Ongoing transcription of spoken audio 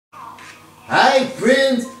Hi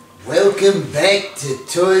friends, welcome back to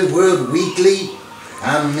Toy World Weekly.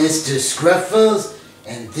 I'm Mr. Scruffles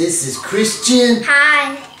and this is Christian.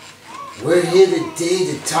 Hi. We're here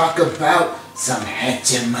today to talk about some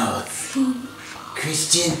HATCHiMALS.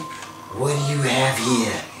 Christian, what do you have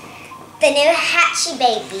here? The new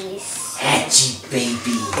HATCHiBabies.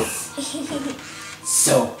 HachiBabies.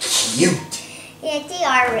 So cute. Yeah, they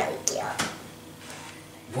are really cute.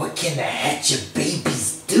 What can the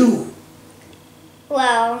HATCHiBabies do?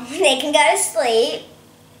 Well, they can go to sleep.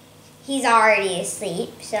 He's already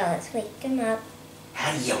asleep, so let's wake him up.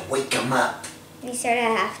 How do you wake him up? You sort of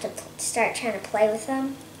have to start trying to play with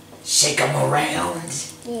them. Shake him around?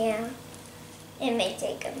 Yeah. It may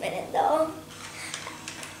take a minute though.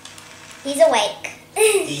 He's awake.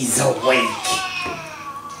 He's awake.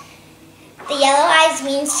 The yellow eyes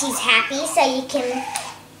means he's happy, so you can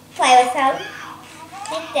play with him.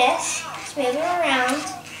 Like this. Just move him around.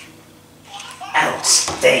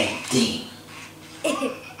 Outstanding.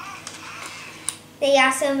 They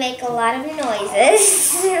also make a lot of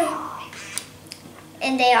noises.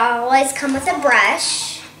 And they always come with a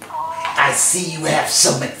brush. I see you have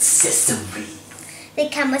some accessories. They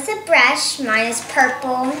come with a brush. Mine is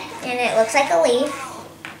purple and it looks like a leaf.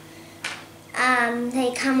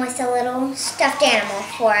 They come with a little stuffed animal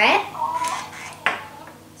for it.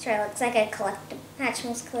 So it looks like a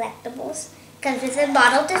HATCHiMALS collectibles. Comes with a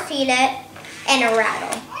bottle to feed it and a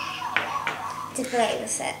rattle to play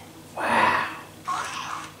with it. Wow.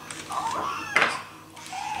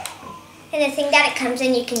 And the thing that it comes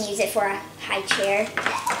in, you can use it for a high chair.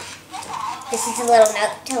 This is a little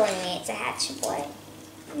note telling me it's a Hatchy boy.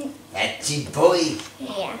 Hatchy boy.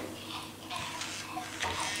 Yeah.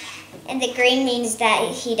 And the green means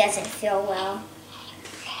that he doesn't feel well.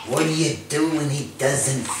 What do you do when he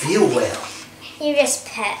doesn't feel well? You just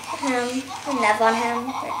pet him and love on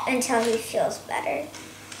him until he feels better.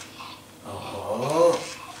 Oh.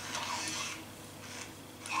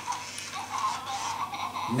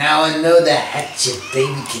 Now I know that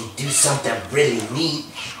HATCHiBaby can do something really neat.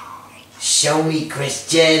 Show me,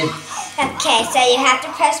 Christian. Okay, so you have to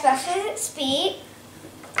press both of its feet,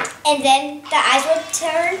 and then the eyes will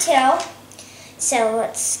turn too. So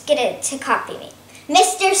let's get it to copy me.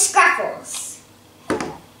 Mr. Scruffles.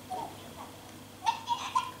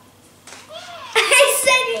 I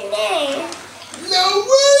said your name. No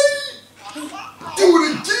way! Do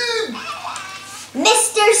it again!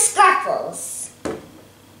 Mr. Scruffles.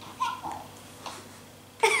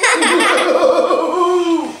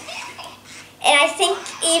 And I think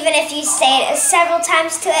even if you say it several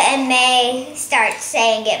times to it, it may start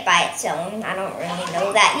saying it by its own. I don't really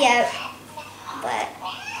know that yet, but...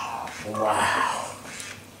 Wow.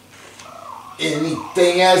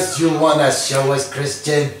 Anything else you want to show us,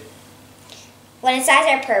 Christian? When its eyes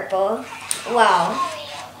are purple, well,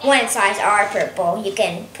 when its eyes are purple, you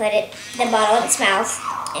can put the bottle in its mouth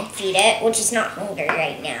and feed it, which is not hungry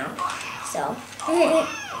right now, so...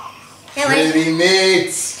 Pretty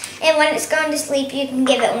neat. And when it's going to sleep, you can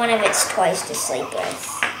give it one of its toys to sleep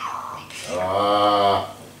with. Ah,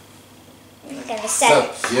 I'm gonna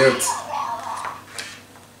set so cute.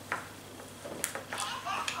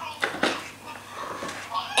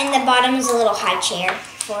 And the bottom is a little high chair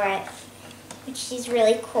for it, which is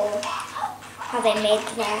really cool how they made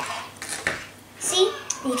that. See,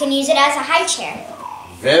 you can use it as a high chair.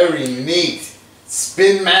 Very neat.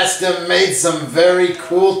 Spin Master made some very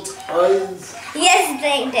cool toys. Yes,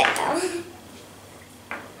 they did.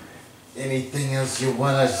 Anything else you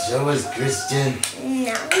want to show us, Christian?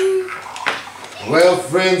 No. Well,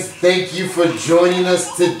 friends, thank you for joining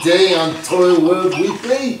us today on Toy World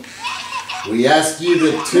Weekly. We ask you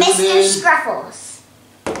to tune Mr. in. Scruffles.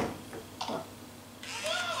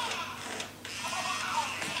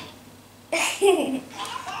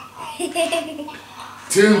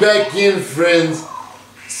 Tune back in, friends.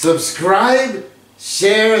 Subscribe,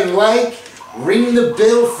 share, and like. Ring the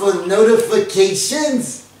bell for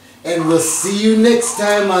notifications. And we'll see you next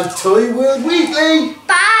time on Toy World Weekly.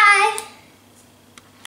 Bye.